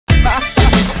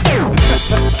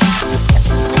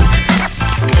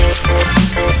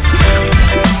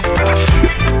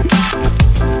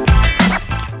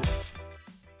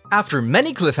After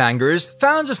many cliffhangers,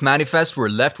 fans of Manifest were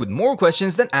left with more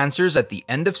questions than answers at the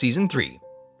end of Season 3.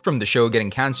 From the show getting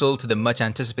cancelled to the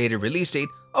much-anticipated release date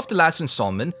of the last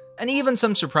installment, and even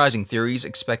some surprising theories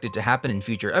expected to happen in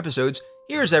future episodes,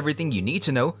 here's everything you need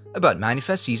to know about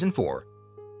Manifest Season 4.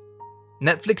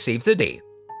 Netflix saves the day.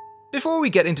 Before we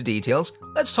get into details,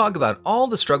 let's talk about all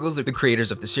the struggles that the creators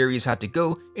of the series had to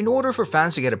go in order for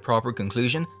fans to get a proper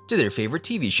conclusion to their favorite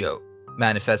TV show.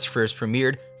 Manifest first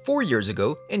premiered 4 years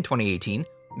ago in 2018.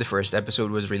 The first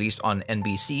episode was released on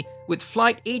NBC with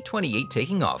Flight 828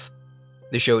 taking off.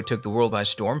 The show took the world by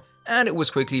storm, and it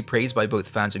was quickly praised by both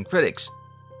fans and critics.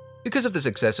 Because of the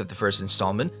success of the first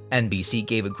installment, NBC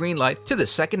gave a green light to the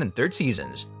second and third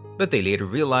seasons, but they later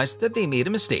realized that they made a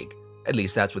mistake. At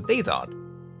least that's what they thought.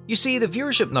 You see, the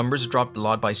viewership numbers dropped a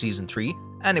lot by Season 3,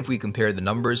 and if we compare the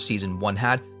numbers, Season 1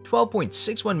 had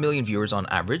 12.61 million viewers on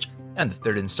average, and the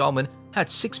third installment had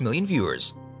 6 million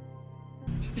viewers.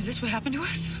 Is this what happened to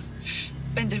us?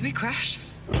 Ben, did we crash?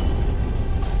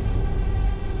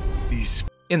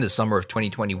 In the summer of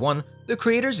 2021, the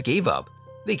creators gave up.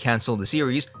 They cancelled the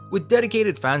series, with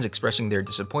dedicated fans expressing their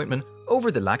disappointment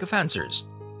over the lack of answers.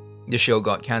 The show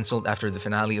got cancelled after the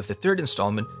finale of the third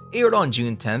installment aired on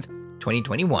June 10th,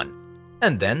 2021.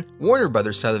 And then, Warner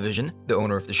Bros. Television, the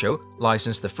owner of the show,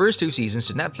 licensed the first 2 seasons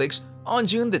to Netflix on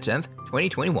June the 10th,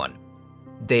 2021.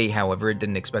 They, however,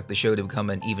 didn't expect the show to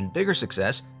become an even bigger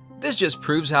success. This just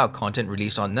proves how content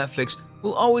released on Netflix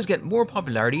will always get more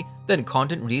popularity than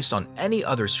content released on any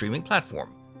other streaming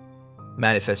platform.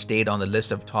 Manifest stayed on the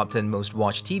list of top 10 most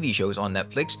watched TV shows on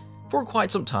Netflix for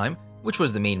quite some time, which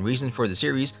was the main reason for the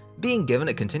series being given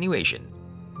a continuation.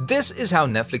 This is how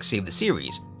Netflix saved the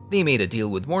series. They made a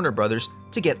deal with Warner Bros.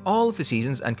 To get all of the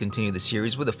seasons and continue the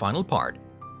series with a final part.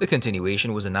 The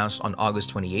continuation was announced on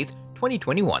August 28,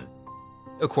 2021.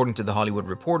 According to The Hollywood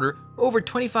Reporter, over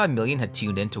 25 million had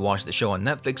tuned in to watch the show on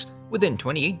Netflix within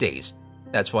 28 days.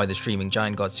 That's why the streaming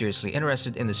giant got seriously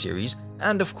interested in the series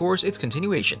and, of course, its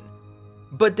continuation.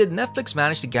 But did Netflix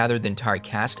manage to gather the entire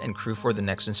cast and crew for the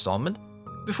next installment?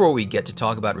 Before we get to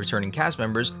talk about returning cast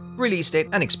members, release date,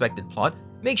 and expected plot,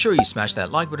 make sure you smash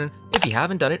that like button if you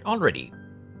haven't done it already.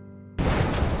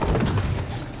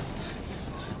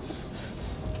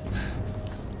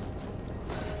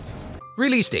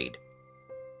 Release date.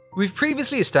 We've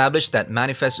previously established that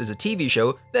Manifest is a TV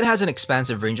show that has an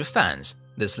expansive range of fans.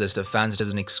 This list of fans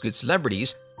doesn't exclude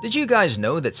celebrities. Did you guys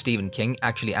know that Stephen King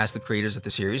actually asked the creators of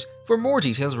the series for more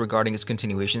details regarding its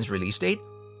continuation's release date?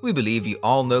 We believe you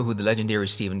all know who the legendary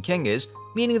Stephen King is,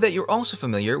 meaning that you're also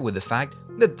familiar with the fact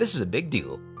that this is a big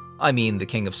deal. I mean, the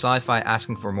king of sci-fi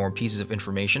asking for more pieces of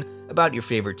information about your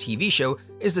favorite TV show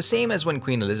is the same as when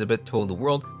Queen Elizabeth told the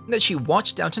world that she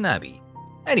watched Downton Abbey.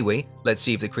 Anyway, let's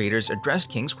see if the creators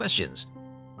addressed King's questions.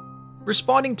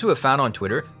 Responding to a fan on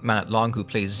Twitter, Matt Long, who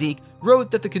plays Zeke, wrote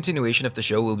that the continuation of the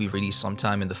show will be released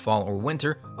sometime in the fall or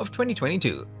winter of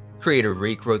 2022. Creator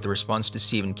Rake wrote the response to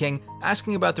Stephen King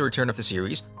asking about the return of the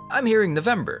series, "I'm hearing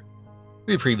November."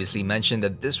 We previously mentioned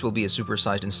that this will be a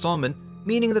supersized installment,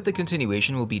 meaning that the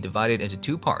continuation will be divided into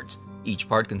 2 parts, each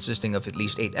part consisting of at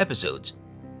least 8 episodes.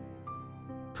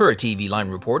 Per a TV Line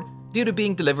report, due to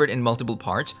being delivered in multiple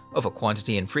parts of a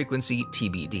quantity and frequency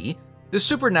TBD, the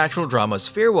supernatural drama's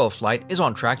farewell flight is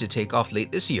on track to take off late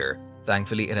this year.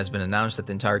 Thankfully, it has been announced that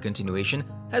the entire continuation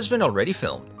has been already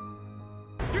filmed.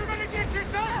 You're gonna get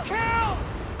yourself killed!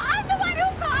 I'm the one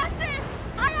who caused this!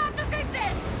 I have to fix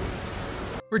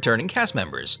it! Returning cast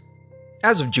members.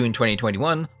 As of June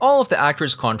 2021, all of the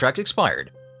actors' contracts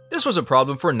expired. This was a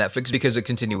problem for Netflix because a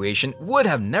continuation would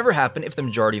have never happened if the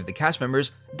majority of the cast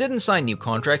members didn't sign new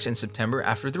contracts in September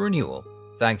after the renewal.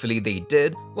 Thankfully, they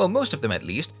did, well, most of them at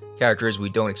least. Characters we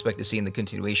don't expect to see in the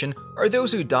continuation are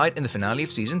those who died in the finale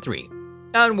of Season 3,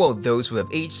 and well, those who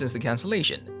have aged since the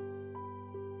cancellation.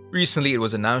 Recently, it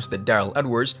was announced that Daryl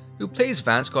Edwards, who plays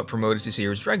Vance, got promoted to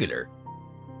series regular.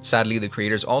 Sadly, the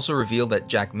creators also revealed that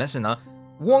Jack Messina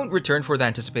won't return for the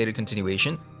anticipated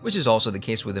continuation, which is also the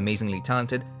case with amazingly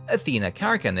talented Athena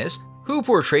Karakanis, who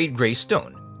portrayed Grace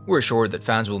Stone. We're sure that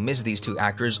fans will miss these 2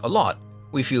 actors a lot.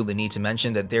 We feel the need to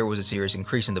mention that there was a serious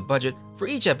increase in the budget for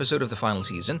each episode of the final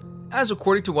season, as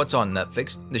according to what's on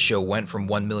Netflix, the show went from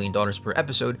 $1 million per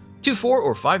episode to $4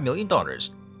 or $5 million.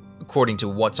 According to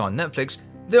what's on Netflix,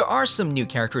 there are some new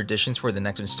character additions for the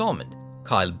next installment.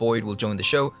 Kyle Boyd will join the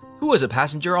show, who was a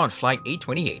passenger on Flight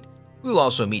 828. We'll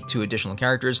also meet 2 additional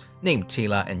characters named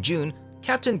Tayla and June.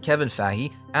 Captain Kevin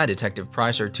Fahey and Detective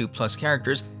Price are 2+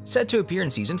 characters set to appear in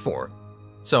Season 4.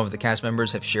 Some of the cast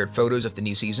members have shared photos of the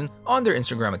new season on their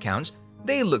Instagram accounts.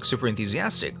 They look super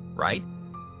enthusiastic, right?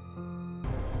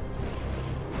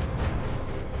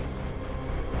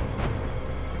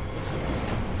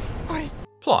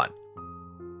 plot.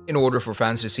 In order for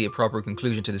fans to see a proper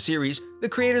conclusion to the series, the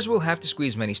creators will have to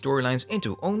squeeze many storylines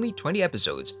into only 20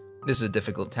 episodes. This is a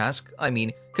difficult task,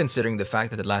 considering the fact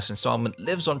that the last installment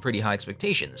lives on pretty high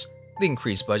expectations. The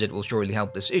increased budget will surely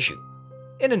help this issue.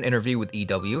 In an interview with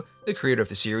EW, the creator of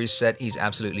the series said he's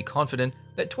absolutely confident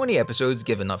that 20 episodes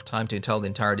give enough time to tell the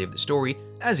entirety of the story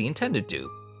as he intended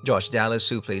to. Josh Dallas,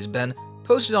 who plays Ben,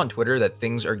 posted on Twitter that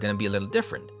things are going to be a little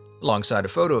different. Alongside a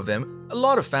photo of him, a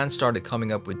lot of fans started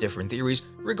coming up with different theories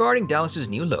regarding Dallas's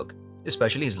new look,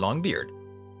 especially his long beard.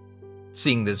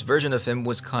 Seeing this version of him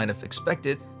was kind of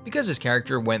expected because his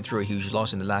character went through a huge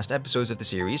loss in the last episodes of the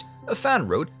series. A fan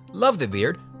wrote, "Love the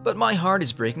beard, but my heart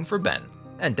is breaking for Ben."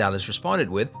 And Dallas responded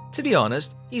with, "To be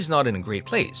honest, he's not in a great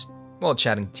place." While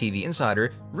chatting to TV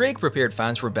Insider, Rake prepared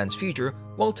fans for Ben's future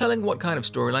while telling what kind of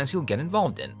storylines he'll get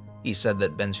involved in. He said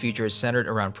that Ben's future is centered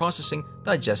around processing,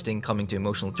 digesting, coming to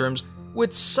emotional terms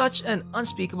with such an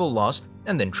unspeakable loss,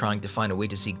 and then trying to find a way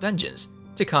to seek vengeance.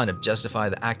 To kind of justify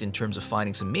the act in terms of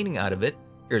finding some meaning out of it,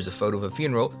 here's a photo of a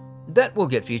funeral that will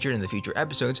get featured in the future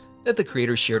episodes that the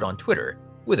creators shared on Twitter,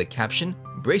 with a caption,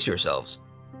 "Brace yourselves."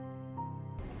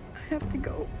 I have to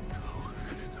go.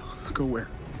 Go where?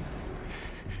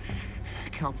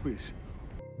 Cal, please.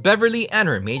 Beverly and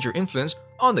her major influence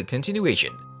on the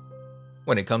continuation.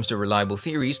 When it comes to reliable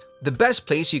theories, the best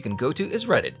place you can go to is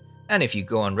Reddit. And if you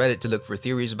go on Reddit to look for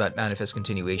theories about Manifest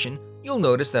continuation, you'll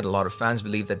notice that a lot of fans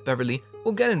believe that Beverly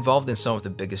will get involved in some of the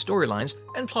biggest storylines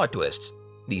and plot twists.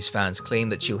 These fans claim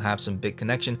that she'll have some big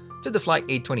connection to the Flight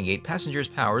 828 passengers'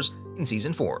 powers in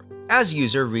Season 4. As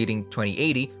user reading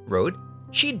 2080 wrote,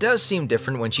 "She does seem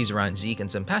different when she's around Zeke and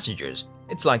some passengers.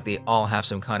 It's like they all have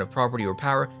some kind of property or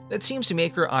power that seems to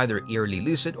make her either eerily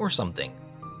lucid or something.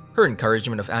 Her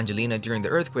encouragement of Angelina during the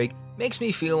earthquake makes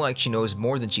me feel like she knows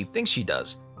more than she thinks she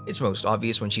does. It's most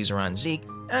obvious when she's around Zeke,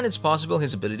 and it's possible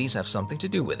his abilities have something to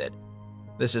do with it."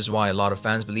 This is why a lot of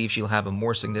fans believe she'll have a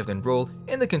more significant role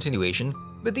in the continuation,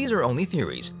 but these are only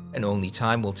theories, and only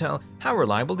time will tell how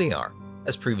reliable they are.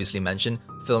 As previously mentioned,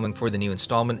 filming for the new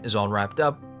installment is all wrapped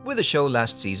up, with the show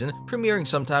last season premiering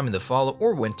sometime in the fall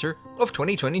or winter of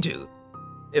 2022.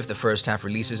 If the first half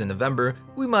releases in November,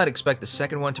 we might expect the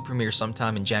second one to premiere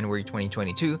sometime in January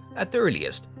 2022 at the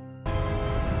earliest.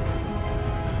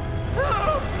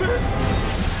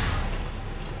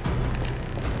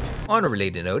 On a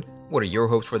related note, what are your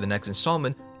hopes for the next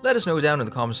installment? Let us know down in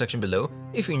the comment section below.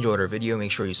 If you enjoyed our video,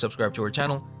 make sure you subscribe to our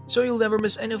channel so you'll never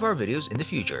miss any of our videos in the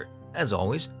future. As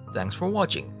always, thanks for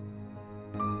watching.